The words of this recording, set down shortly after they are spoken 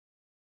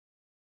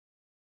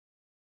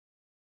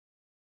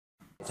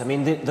I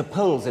mean, the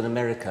polls in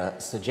America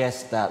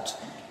suggest that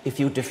if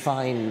you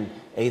define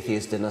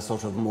atheist in a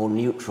sort of more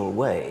neutral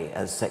way,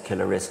 as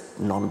secularist,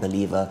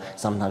 non-believer,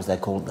 sometimes they're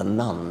called the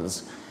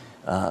nuns,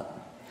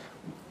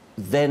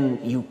 then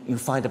you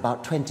find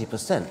about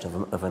 20%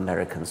 of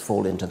Americans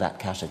fall into that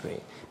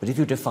category. But if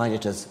you define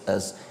it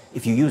as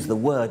if you use the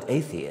word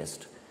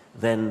atheist,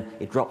 then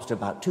it drops to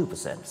about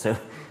 2%.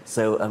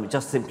 So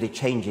just simply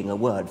changing a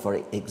word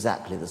for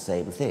exactly the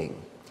same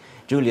thing.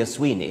 Julia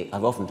Sweeney,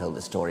 I've often told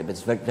this story, but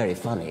it's very, very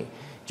funny.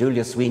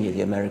 Julia Sweeney,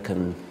 the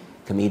American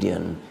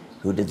comedian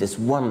who did this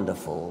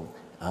wonderful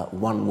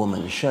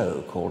one-woman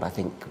show called, I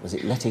think, was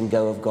it Letting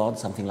Go of God,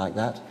 something like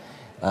that,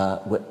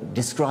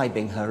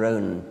 describing her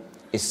own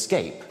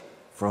escape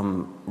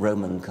from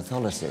Roman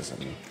Catholicism.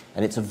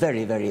 And it's a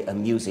very, very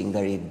amusing,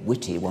 very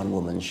witty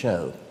one-woman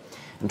show.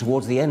 And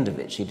towards the end of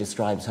it, she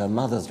describes her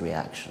mother's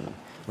reaction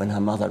when her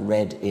mother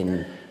read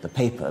in the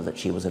paper that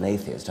she was an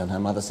atheist, and her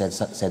mother said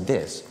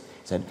this,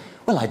 said,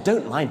 "Well, I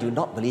don't mind you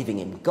not believing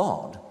in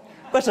God,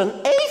 but an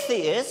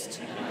atheist?"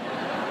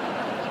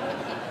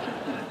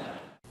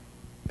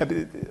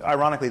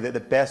 Ironically, the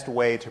best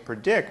way to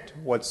predict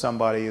what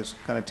somebody is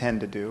going to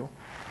tend to do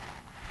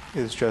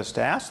is just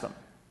to ask them.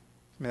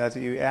 I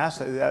mean,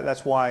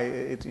 that's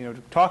why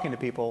talking to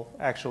people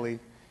actually,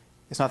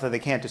 it's not that they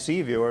can't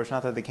deceive you, or it's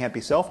not that they can't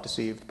be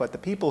self-deceived, but the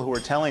people who are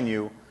telling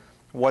you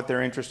what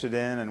they're interested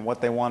in and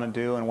what they want to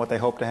do and what they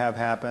hope to have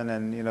happen,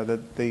 and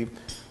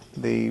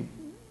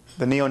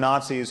the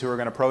neo-Nazis who are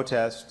going to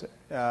protest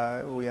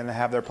and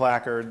have their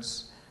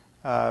placards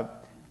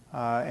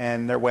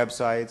and their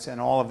websites and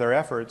all of their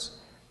efforts,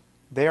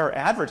 they are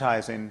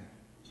advertising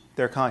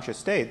their conscious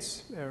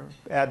states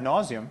ad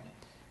nauseum.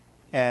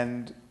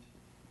 And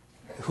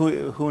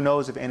who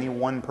knows if any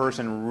one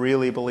person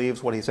really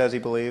believes what he says he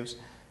believes.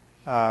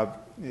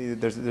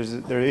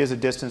 There is a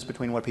distance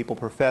between what people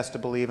profess to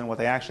believe and what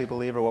they actually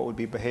believe, or what would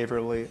be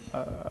behaviorally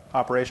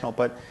operational.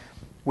 But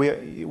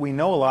we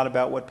know a lot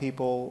about what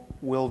people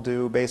will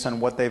do based on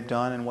what they've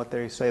done and what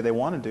they say they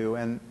want to do.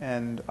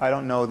 And I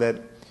don't know that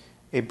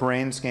a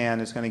brain scan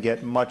is going to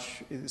get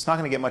much. It's not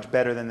going to get much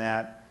better than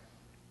that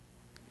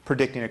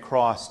predicting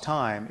across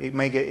time.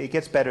 It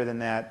gets better than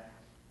that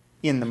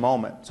in the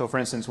moment. So, for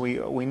instance,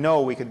 we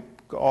know we could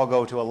all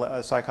go to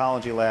a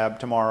psychology lab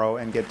tomorrow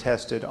and get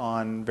tested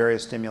on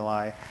various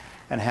stimuli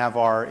and have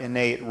our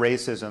innate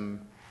racism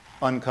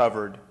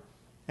uncovered.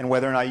 And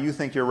whether or not you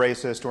think you're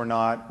racist or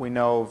not, we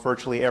know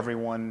virtually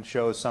everyone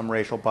shows some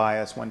racial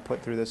bias when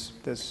put through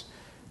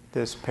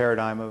this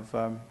paradigm of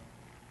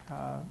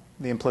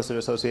the implicit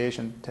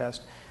association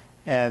test.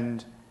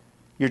 And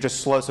you're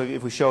just slow. So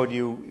if we showed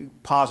you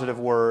positive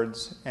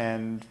words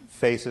and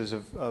faces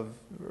of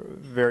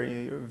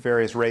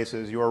various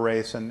races, your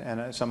race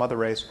and some other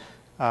race,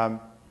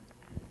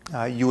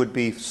 you would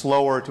be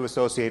slower to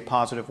associate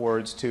positive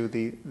words to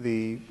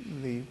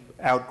the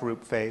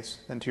out-group face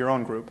than to your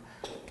own group,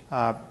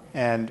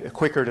 and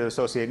quicker to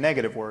associate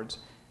negative words.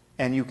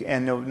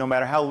 And no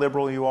matter how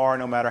liberal you are,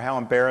 no matter how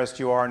embarrassed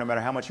you are, no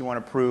matter how much you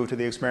want to prove to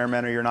the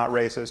experimenter you're not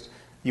racist,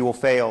 you will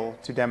fail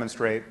to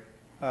demonstrate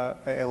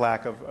a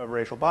lack of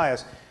racial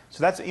bias.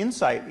 So that's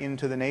insight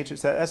into the nature.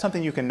 So that's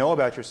something you can know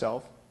about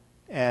yourself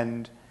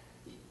and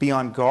be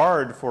on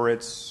guard for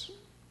its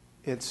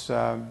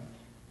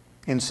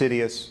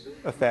insidious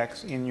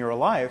effects in your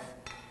life.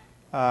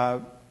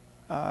 And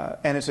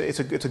it's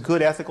a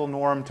good ethical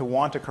norm to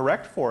want to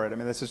correct for it. I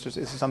mean, this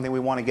is something we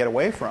want to get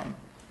away from,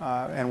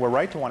 and we're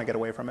right to want to get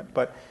away from it.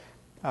 But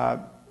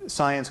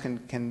science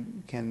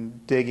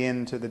can dig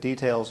into the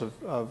details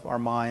of our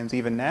minds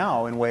even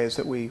now in ways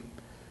that we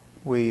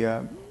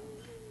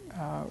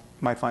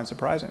might find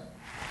surprising.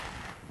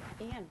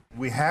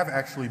 We have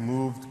actually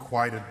moved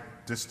quite a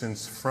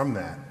distance from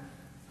that,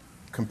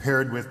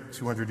 compared with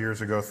 200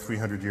 years ago,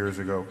 300 years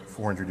ago,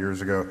 400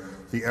 years ago,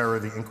 the era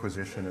of the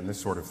Inquisition and this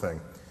sort of thing.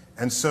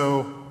 And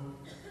so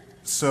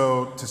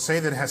to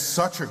say that it has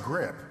such a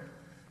grip,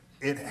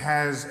 it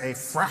has a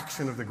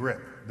fraction of the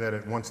grip that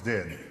it once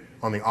did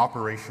on the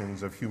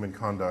operations of human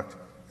conduct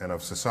and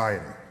of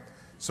society.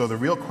 So the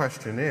real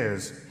question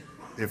is,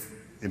 if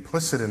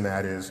implicit in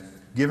that is,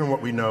 given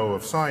what we know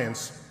of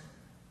science,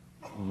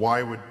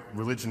 why would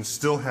religion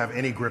still have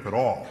any grip at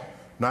all?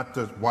 Not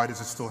just, why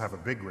does it still have a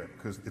big grip?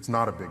 Because it's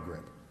not a big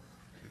grip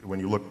when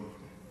you look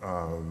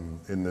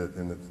in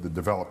the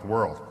developed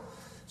world.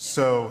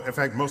 So, in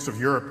fact, most of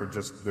Europe are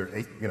just, there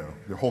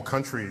are whole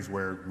countries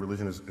where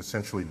religion has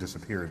essentially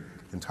disappeared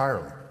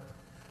entirely.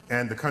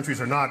 And the countries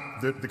are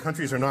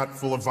not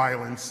full of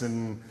violence,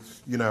 and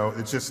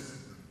it's just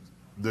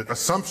the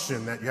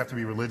assumption that you have to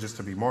be religious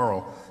to be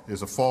moral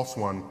is a false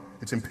one.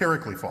 It's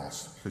empirically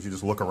false, because you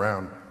just look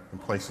around in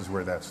places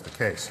where that's the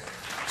case.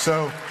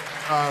 So,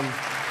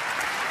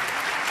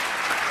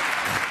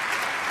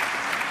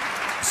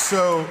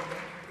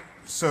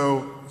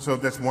 so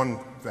that's one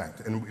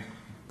fact. And we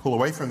pull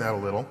away from that a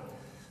little.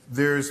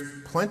 There's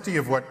plenty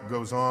of what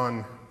goes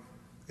on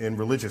in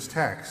religious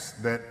texts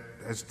that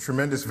has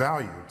tremendous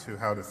value to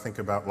how to think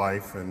about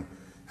life and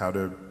how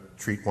to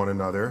treat one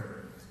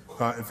another.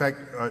 In fact,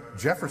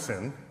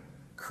 Jefferson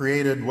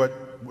created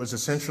what was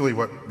essentially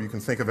what you can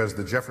think of as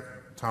the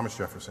Thomas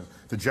Jefferson,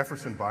 the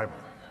Jefferson Bible.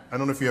 I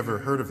don't know if you ever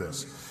heard of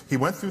this. He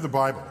went through the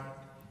Bible,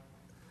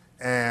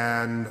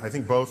 and I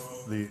think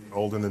both the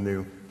Old and the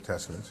New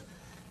Testaments,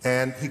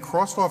 and he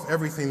crossed off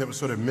everything that was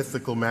sort of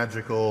mythical,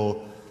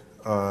 magical,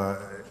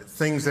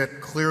 things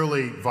that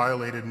clearly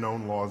violated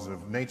known laws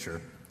of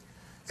nature,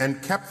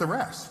 and kept the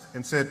rest,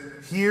 and said,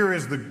 here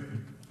is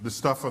the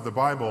stuff of the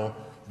Bible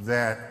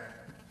that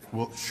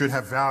should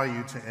have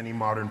value to any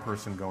modern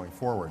person going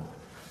forward.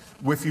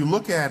 If you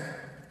look at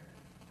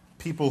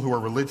people who are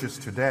religious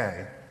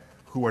today,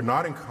 who are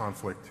not in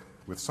conflict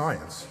with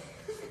science,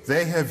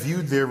 they have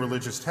viewed their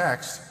religious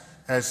text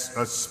as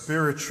a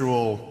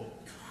spiritual,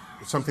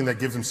 something that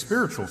gives them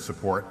spiritual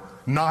support,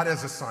 not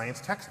as a science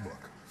textbook.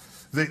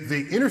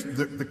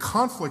 The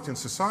conflict in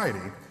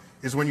society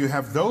is when you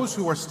have those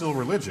who are still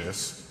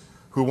religious,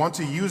 who want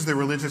to use their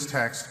religious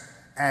text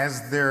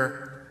as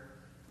their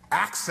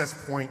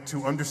access point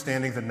to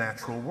understanding the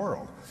natural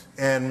world.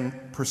 And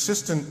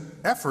persistent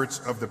efforts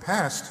of the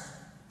past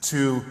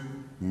to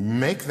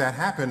make that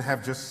happen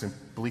have just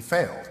simply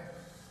failed.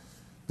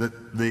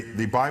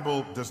 The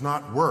Bible does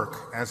not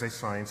work as a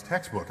science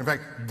textbook. In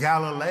fact,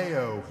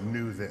 Galileo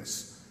knew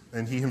this,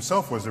 and he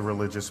himself was a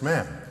religious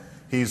man.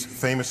 He's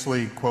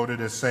famously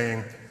quoted as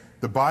saying,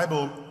 the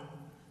Bible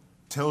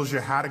tells you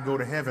how to go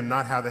to heaven,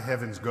 not how the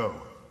heavens go.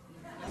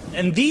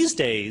 And these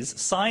days,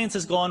 science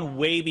has gone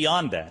way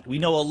beyond that. We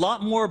know a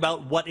lot more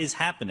about what is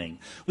happening.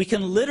 We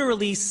can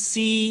literally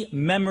see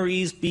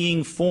memories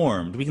being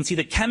formed. We can see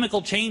the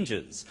chemical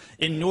changes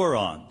in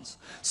neurons.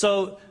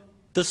 So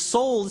the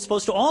soul is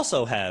supposed to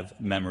also have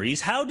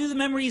memories. How do the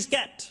memories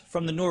get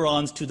from the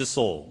neurons to the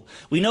soul?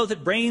 We know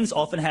that brains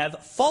often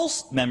have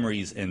false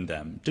memories in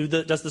them.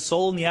 Does the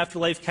soul in the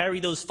afterlife carry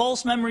those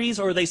false memories,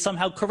 or are they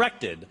somehow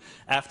corrected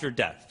after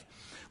death?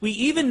 We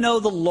even know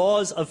the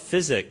laws of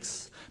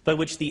physics by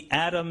which the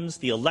atoms,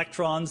 the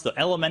electrons, the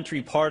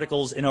elementary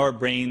particles in our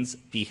brains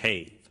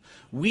behave.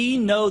 We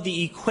know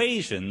the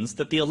equations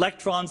that the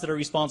electrons that are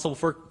responsible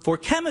for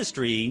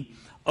chemistry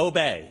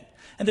obey.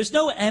 And there's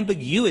no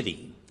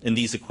ambiguity in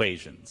these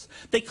equations.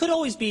 They could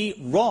always be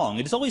wrong.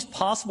 It is always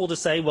possible to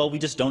say, well, we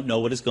just don't know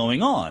what is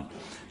going on.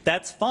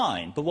 That's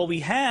fine. But what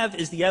we have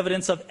is the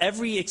evidence of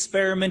every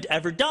experiment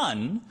ever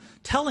done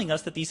telling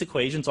us that these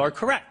equations are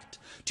correct.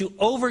 To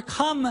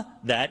overcome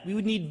that, we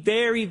would need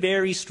very,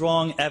 very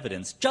strong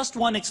evidence. Just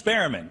one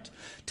experiment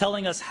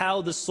telling us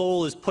how the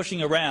soul is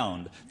pushing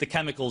around the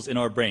chemicals in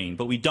our brain,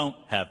 but we don't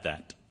have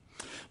that.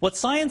 What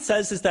science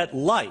says is that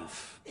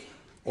life,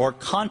 or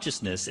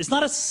consciousness, is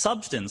not a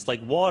substance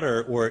like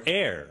water or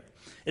air.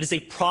 It is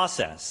a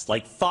process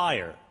like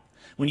fire.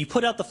 When you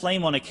put out the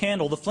flame on a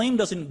candle, the flame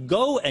doesn't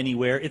go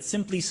anywhere, it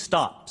simply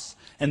stops.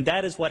 And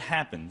that is what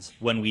happens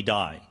when we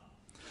die.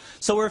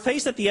 So we're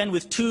faced at the end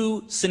with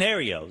two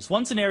scenarios.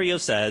 One scenario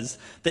says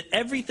that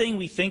everything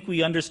we think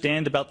we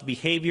understand about the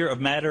behavior of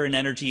matter and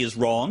energy is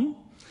wrong,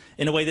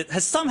 in a way that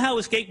has somehow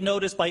escaped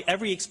notice by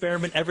every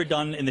experiment ever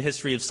done in the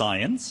history of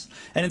science.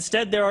 And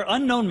instead there are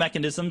unknown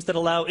mechanisms that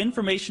allow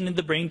information in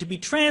the brain to be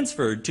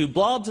transferred to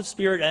blobs of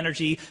spirit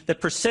energy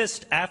that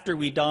persist after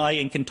we die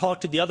and can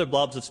talk to the other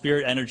blobs of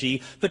spirit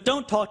energy, but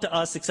don't talk to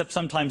us except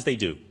sometimes they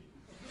do.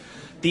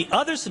 The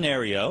other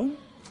scenario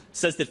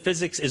says that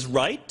physics is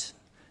right,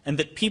 and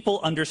that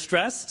people under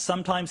stress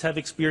sometimes have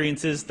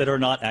experiences that are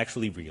not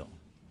actually real.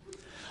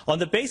 On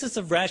the basis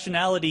of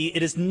rationality,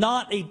 it is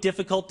not a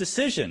difficult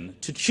decision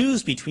to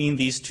choose between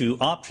these two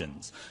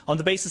options. On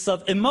the basis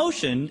of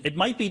emotion, it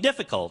might be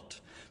difficult,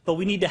 but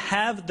we need to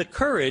have the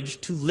courage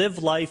to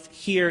live life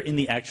here in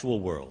the actual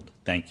world.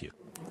 Thank you.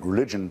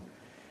 Religion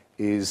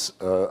is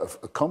a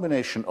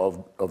combination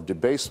of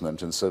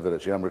debasement and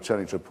servility. I'm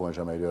returning to a point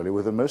I made earlier,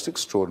 with the most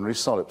extraordinary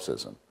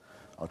solipsism.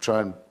 I'll try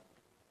and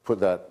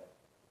put that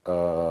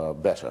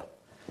better.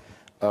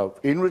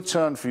 In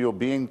return for your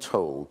being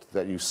told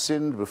that you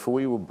sinned before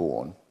you were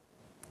born,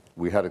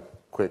 we had a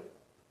quick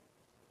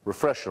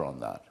refresher on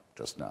that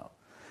just now.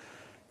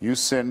 You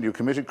sinned, you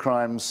committed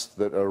crimes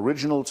that are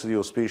original to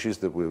your species,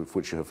 for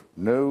which you have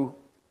no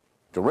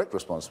direct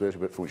responsibility,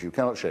 but for which you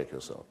cannot shake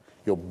yourself.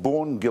 You're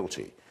born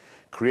guilty,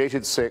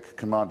 created sick,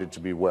 commanded to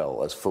be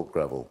well, as Fulk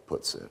Gravel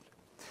puts it.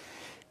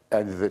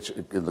 And that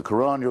in the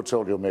Quran you're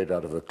told you're made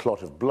out of a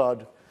clot of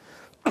blood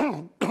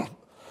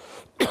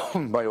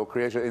by your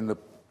creator. In the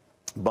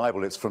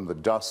Bible it's from the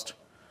dust,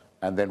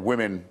 and then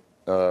women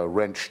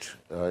wrenched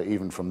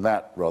even from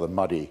that rather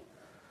muddy,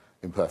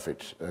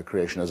 imperfect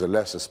creation as a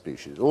lesser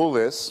species. All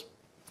this,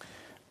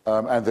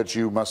 and that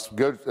you must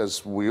go,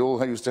 as we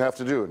all used to have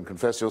to do, and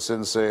confess your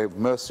sins, say,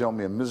 mercy on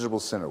me, a miserable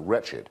sinner,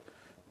 wretched,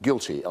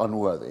 guilty,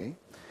 unworthy.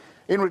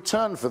 In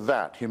return for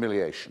that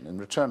humiliation, in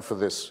return for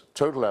this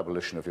total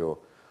abolition of your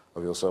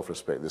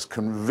self-respect, this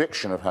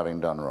conviction of having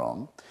done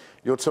wrong,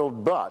 you're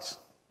told, but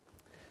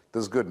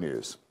there's good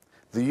news.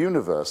 The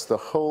universe, the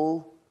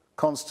whole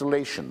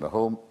constellation, the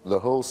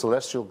whole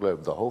celestial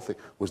globe, the whole thing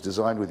was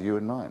designed with you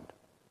in mind.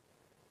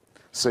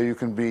 So you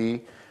can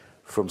be,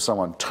 from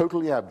someone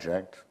totally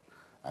abject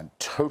and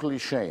totally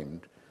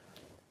shamed,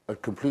 a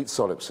complete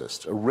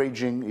solipsist, a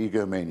raging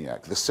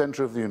egomaniac, the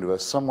center of the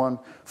universe, someone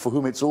for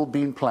whom it's all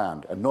been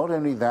planned. And not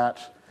only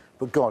that,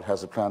 but God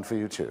has a plan for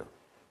you too.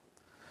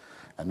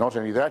 And not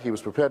only that, he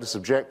was prepared to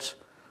subject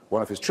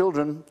one of his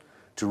children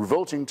to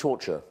revolting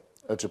torture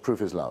to prove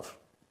his love.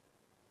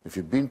 If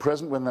you'd been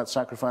present when that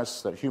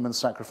sacrifice, that human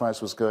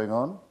sacrifice was going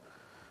on,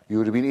 you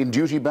would have been in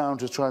duty bound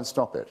to try and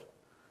stop it.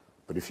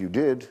 But if you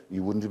did,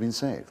 you wouldn't have been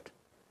saved.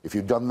 If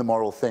you'd done the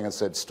moral thing and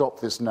said,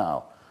 stop this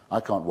now, I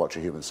can't watch a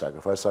human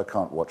sacrifice, I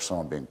can't watch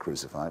someone being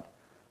crucified.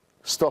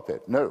 Stop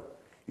it. No.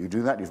 You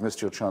do that, you've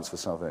missed your chance for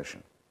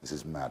salvation. This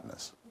is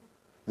madness.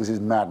 This is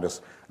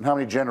madness. And how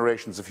many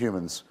generations of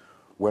humans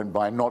went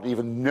by not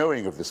even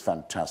knowing of this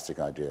fantastic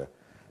idea,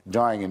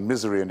 dying in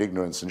misery and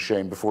ignorance and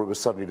shame before it was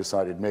suddenly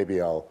decided,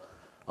 maybe I'll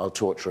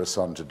torture a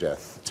son to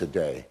death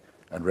today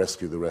and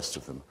rescue the rest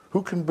of them.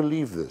 Who can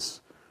believe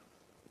this?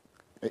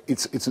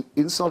 It's an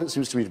insult, it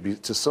seems to me,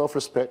 to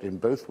self-respect in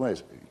both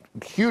ways.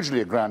 It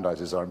hugely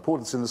aggrandizes our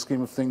importance in the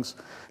scheme of things,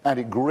 and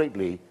it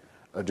greatly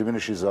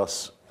diminishes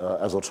us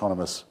as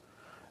autonomous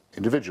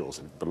individuals.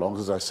 It belongs,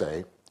 as I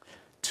say,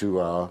 to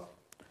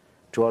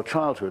our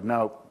childhood.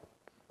 Now,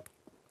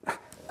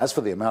 as for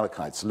the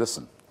Amalekites,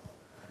 listen.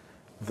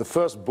 The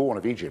firstborn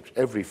of Egypt,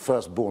 every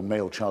firstborn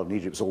male child in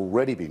Egypt has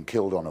already been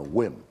killed on a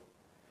whim,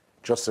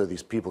 just so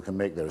these people can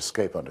make their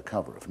escape under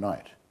cover of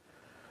night.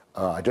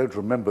 I don't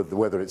remember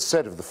whether it's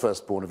said of the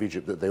firstborn of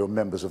Egypt that they were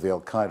members of the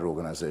Al-Qaeda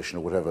organization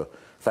or whatever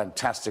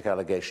fantastic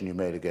allegation you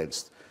made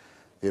against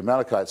the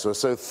Amalekites, who are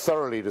so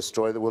thoroughly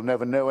destroyed that we'll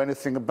never know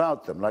anything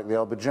about them, like the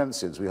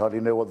Albigensians. We hardly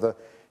know what the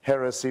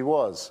heresy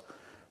was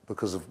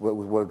because of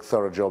what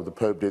thorough job the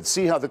Pope did.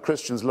 See how the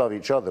Christians love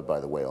each other, by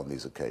the way, on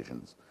these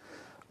occasions.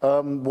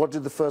 What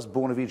did the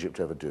firstborn of Egypt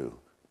ever do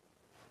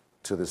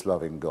to this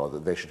loving God,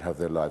 that they should have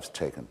their lives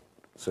taken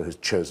so his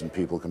chosen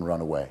people can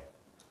run away?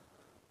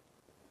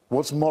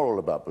 What's moral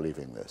about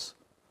believing this?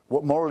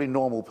 What morally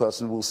normal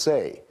person will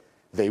say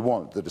they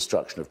want the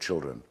destruction of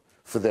children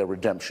for their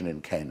redemption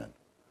in Canaan?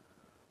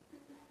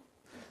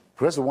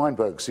 Professor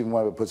Stephen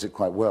Weinberg puts it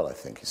quite well, I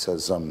think. He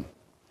says, in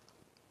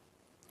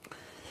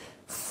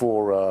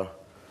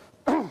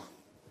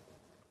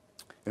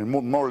a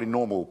more morally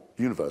normal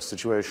universe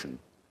situation,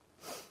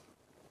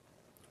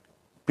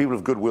 people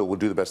of goodwill will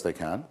do the best they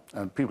can,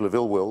 and people of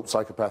ill will,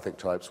 psychopathic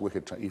types,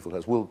 wicked, evil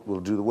types,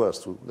 will do the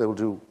worst. They will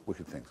do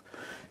wicked things.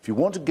 If you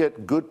want to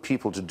get good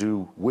people to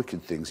do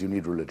wicked things, you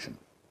need religion.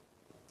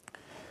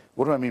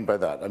 What do I mean by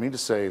that? I mean to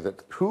say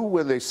that who,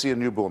 when they see a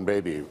newborn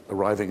baby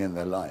arriving in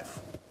their life,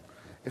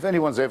 if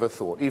anyone's ever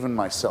thought, even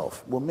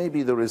myself, well,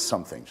 maybe there is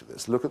something to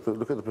this. Look at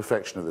the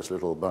perfection of this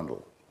little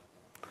bundle.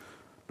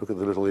 Look at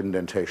the little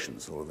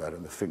indentations, all of that,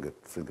 in the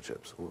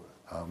fingertips.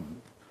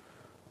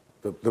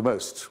 The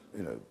most,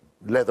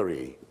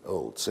 leathery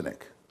old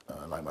cynic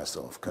like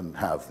myself can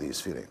have these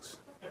feelings.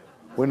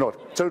 We're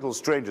not total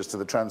strangers to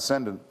the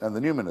transcendent and the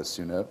numinous,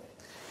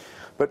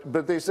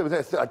 But they said,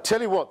 I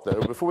tell you what,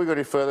 though, before we go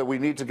any further, we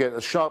need to get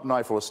a sharp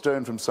knife or a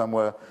stone from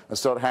somewhere and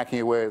start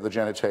hacking away at the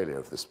genitalia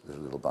of this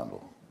little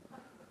bundle.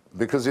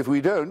 Because if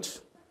we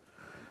don't,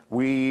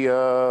 we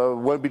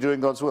won't be doing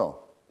God's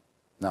will.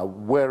 Now,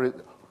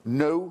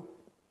 no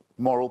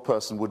moral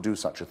person would do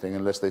such a thing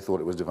unless they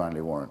thought it was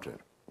divinely warranted.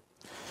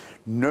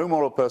 No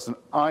moral person,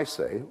 I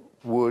say,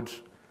 would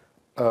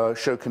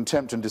show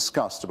contempt and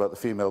disgust about the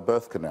female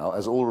birth canal,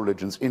 as all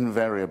religions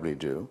invariably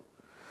do,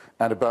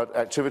 and about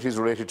activities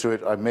related to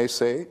it, I may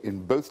say,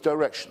 in both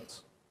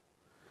directions.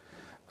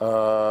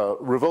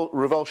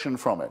 Revulsion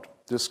from it,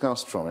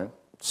 disgust from it,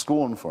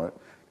 scorn for it,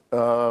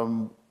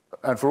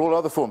 and for all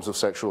other forms of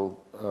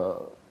sexual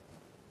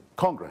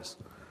congress.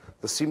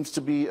 There seems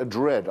to be a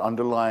dread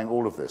underlying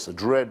all of this, a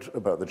dread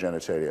about the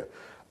genitalia,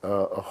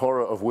 a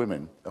horror of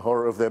women, a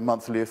horror of their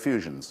monthly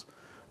effusions,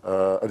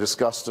 a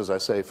disgust, as I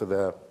say, for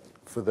their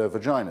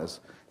vaginas,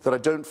 that I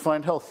don't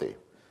find healthy.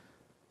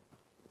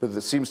 But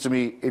that seems to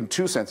me, in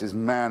two senses,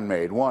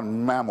 man-made.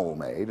 One,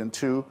 mammal-made, and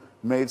two,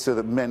 made so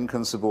that men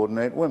can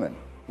subordinate women,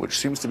 which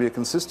seems to be a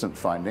consistent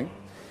finding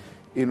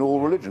in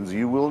all religions.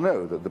 You will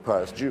know that the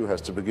pious Jew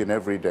has to begin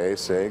every day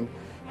saying,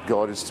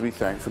 God is to be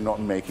thanked for not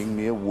making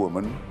me a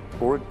woman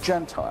or a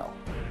Gentile.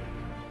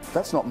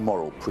 That's not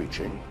moral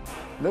preaching.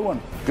 No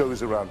one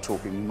goes around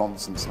talking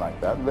nonsense like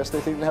that unless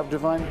they think they have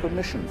divine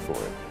permission for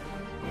it.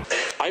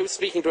 I was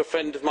speaking to a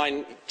friend of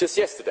mine just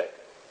yesterday,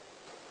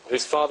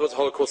 whose father was a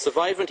Holocaust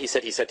survivor, and he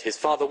said to his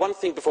father one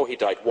thing before he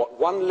died: what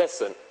one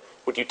lesson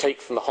would you take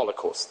from the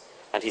Holocaust?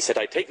 And he said,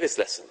 I take this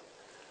lesson.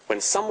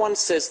 When someone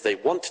says they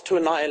want to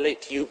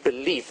annihilate you,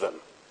 believe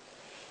them.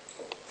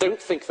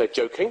 Don't think they're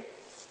joking.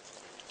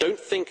 Don't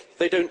think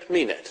they don't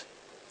mean it.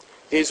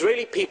 The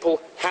Israeli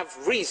people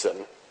have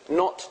reason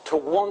not to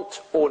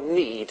want or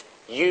need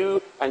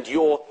you and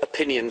your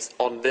opinions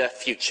on their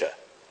future.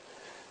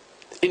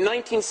 In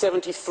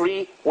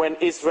 1973, when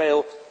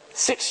Israel,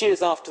 6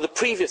 years after the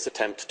previous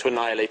attempt to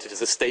annihilate it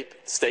as a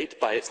state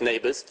by its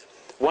neighbours,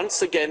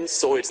 once again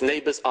saw its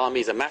neighbours'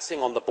 armies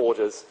amassing on the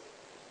borders,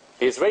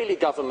 the Israeli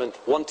government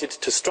wanted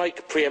to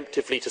strike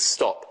preemptively to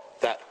stop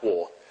that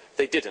war.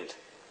 They didn't.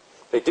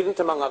 They didn't,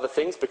 among other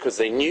things, because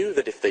they knew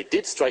that if they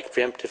did strike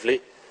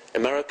preemptively,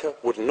 America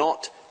would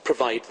not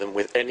provide them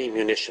with any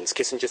munitions.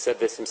 Kissinger said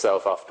this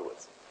himself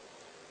afterwards.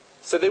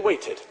 So they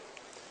waited,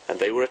 and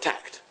they were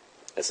attacked,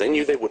 as they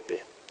knew they would be,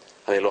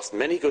 and they lost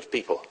many good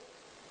people.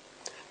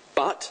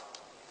 But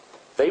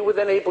they were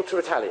then able to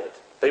retaliate.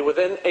 They were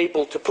then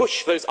able to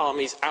push those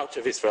armies out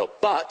of Israel.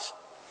 But,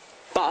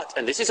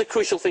 and this is a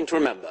crucial thing to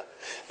remember,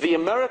 the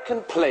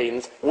American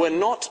planes were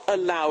not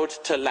allowed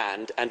to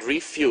land and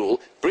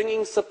refuel,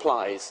 bringing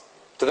supplies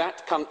to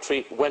that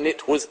country when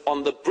it was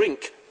on the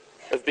brink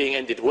of being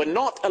ended. Were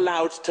not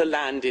allowed to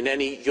land in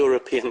any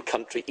European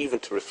country, even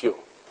to refuel.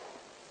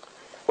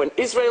 When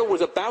Israel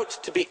was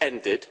about to be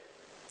ended,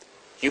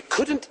 you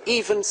couldn't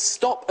even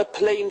stop a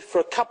plane for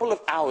a couple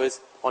of hours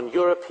on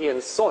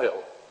European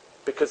soil,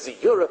 because the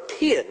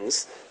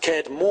Europeans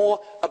cared more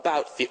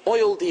about the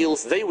oil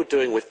deals they were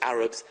doing with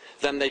Arabs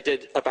than they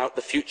did about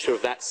the future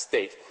of that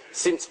state.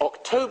 Since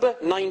October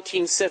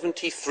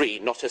 1973,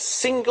 not a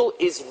single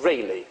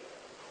Israeli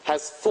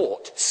has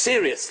thought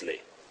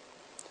seriously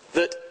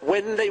that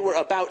when they were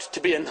about to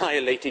be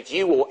annihilated,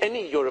 you or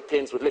any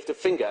Europeans would lift a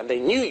finger, and they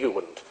knew you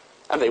wouldn't,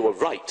 and they were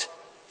right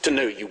to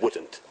know you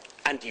wouldn't,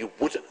 and you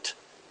wouldn't.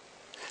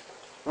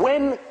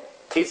 When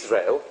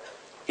Israel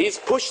is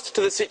pushed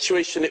to the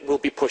situation it will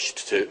be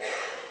pushed to,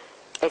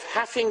 of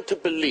having to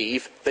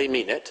believe they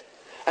mean it,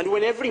 and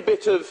when every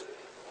bit of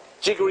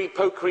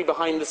jiggery-pokery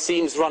behind the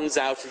scenes runs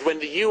out, and when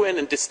the UN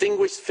and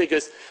distinguished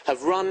figures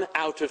have run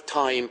out of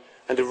time,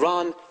 and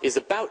Iran is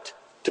about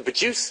to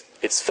produce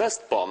its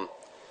first bomb,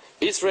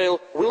 Israel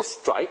will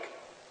strike.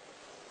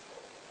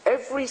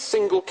 Every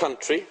single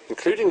country,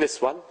 including this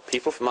one,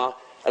 people from our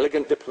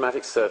elegant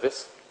diplomatic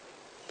service,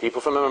 people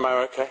from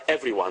America,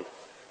 everyone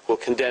will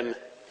condemn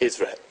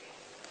Israel.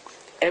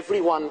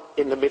 Everyone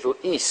in the Middle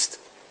East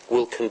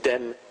will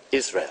condemn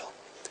Israel.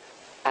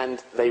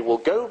 And they will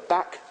go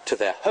back to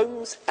their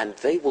homes and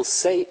they will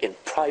say in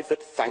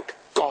private, thank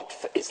God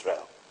for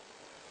Israel.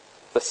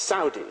 The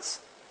Saudis,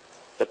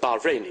 the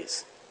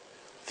Bahrainis,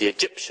 the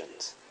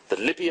Egyptians, the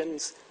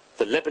Libyans,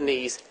 the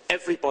Lebanese,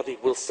 everybody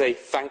will say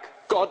thank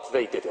God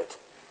they did it,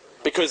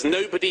 because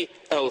nobody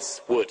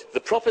else would. The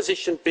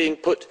proposition being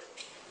put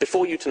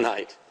before you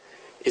tonight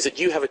is that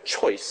you have a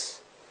choice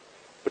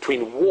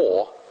between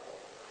war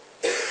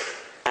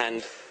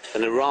and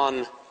an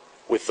Iran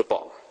with the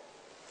bomb.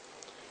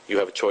 You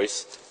have a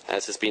choice,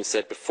 as has been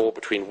said before,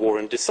 between war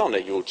and dishonor.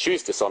 You'll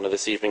choose dishonor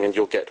this evening and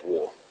you'll get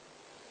war.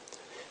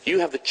 You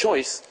have the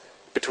choice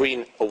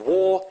between a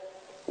war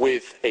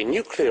with a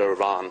nuclear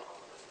Iran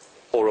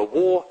or a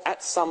war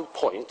at some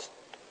point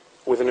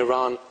with an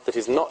Iran that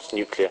is not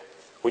nuclear,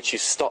 which you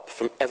stop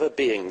from ever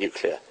being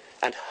nuclear,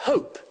 and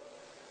hope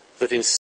that in